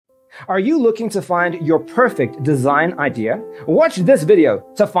Are you looking to find your perfect design idea? Watch this video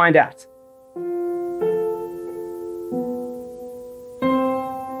to find out.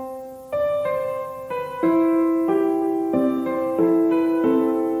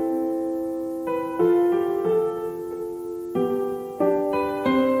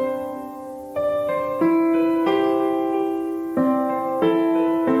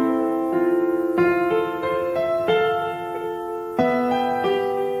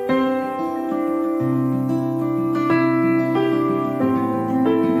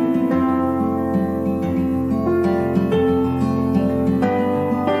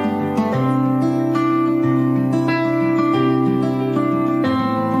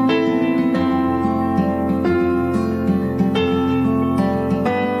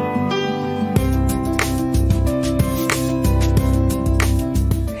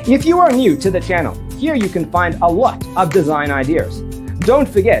 If you are new to the channel, here you can find a lot of design ideas. Don't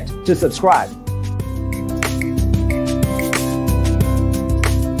forget to subscribe.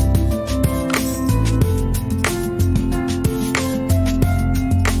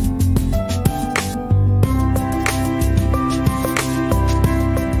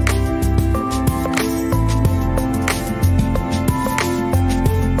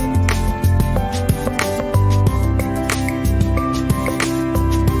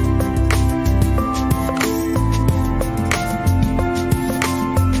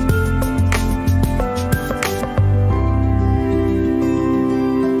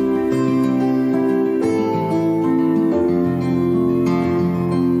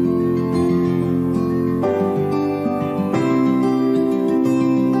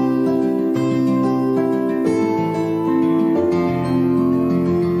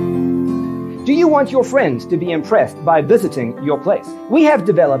 Do you want your friends to be impressed by visiting your place? We have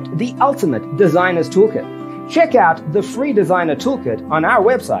developed the ultimate designer's toolkit. Check out the free designer toolkit on our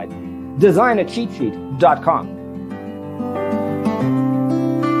website, designercheatsheet.com.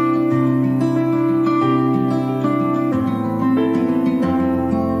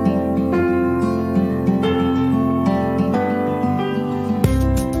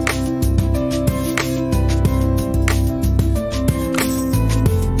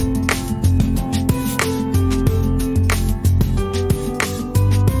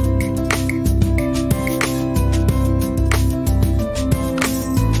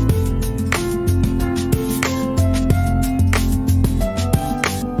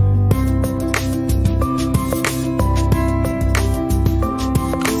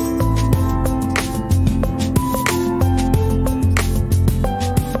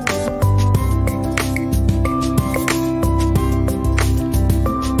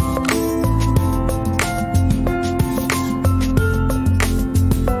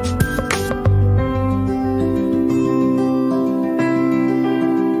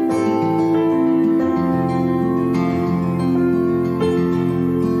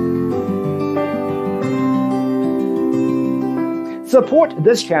 Support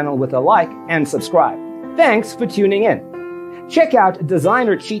this channel with a like and subscribe. Thanks for tuning in. Check out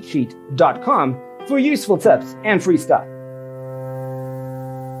designercheatsheet.com for useful tips and free stuff.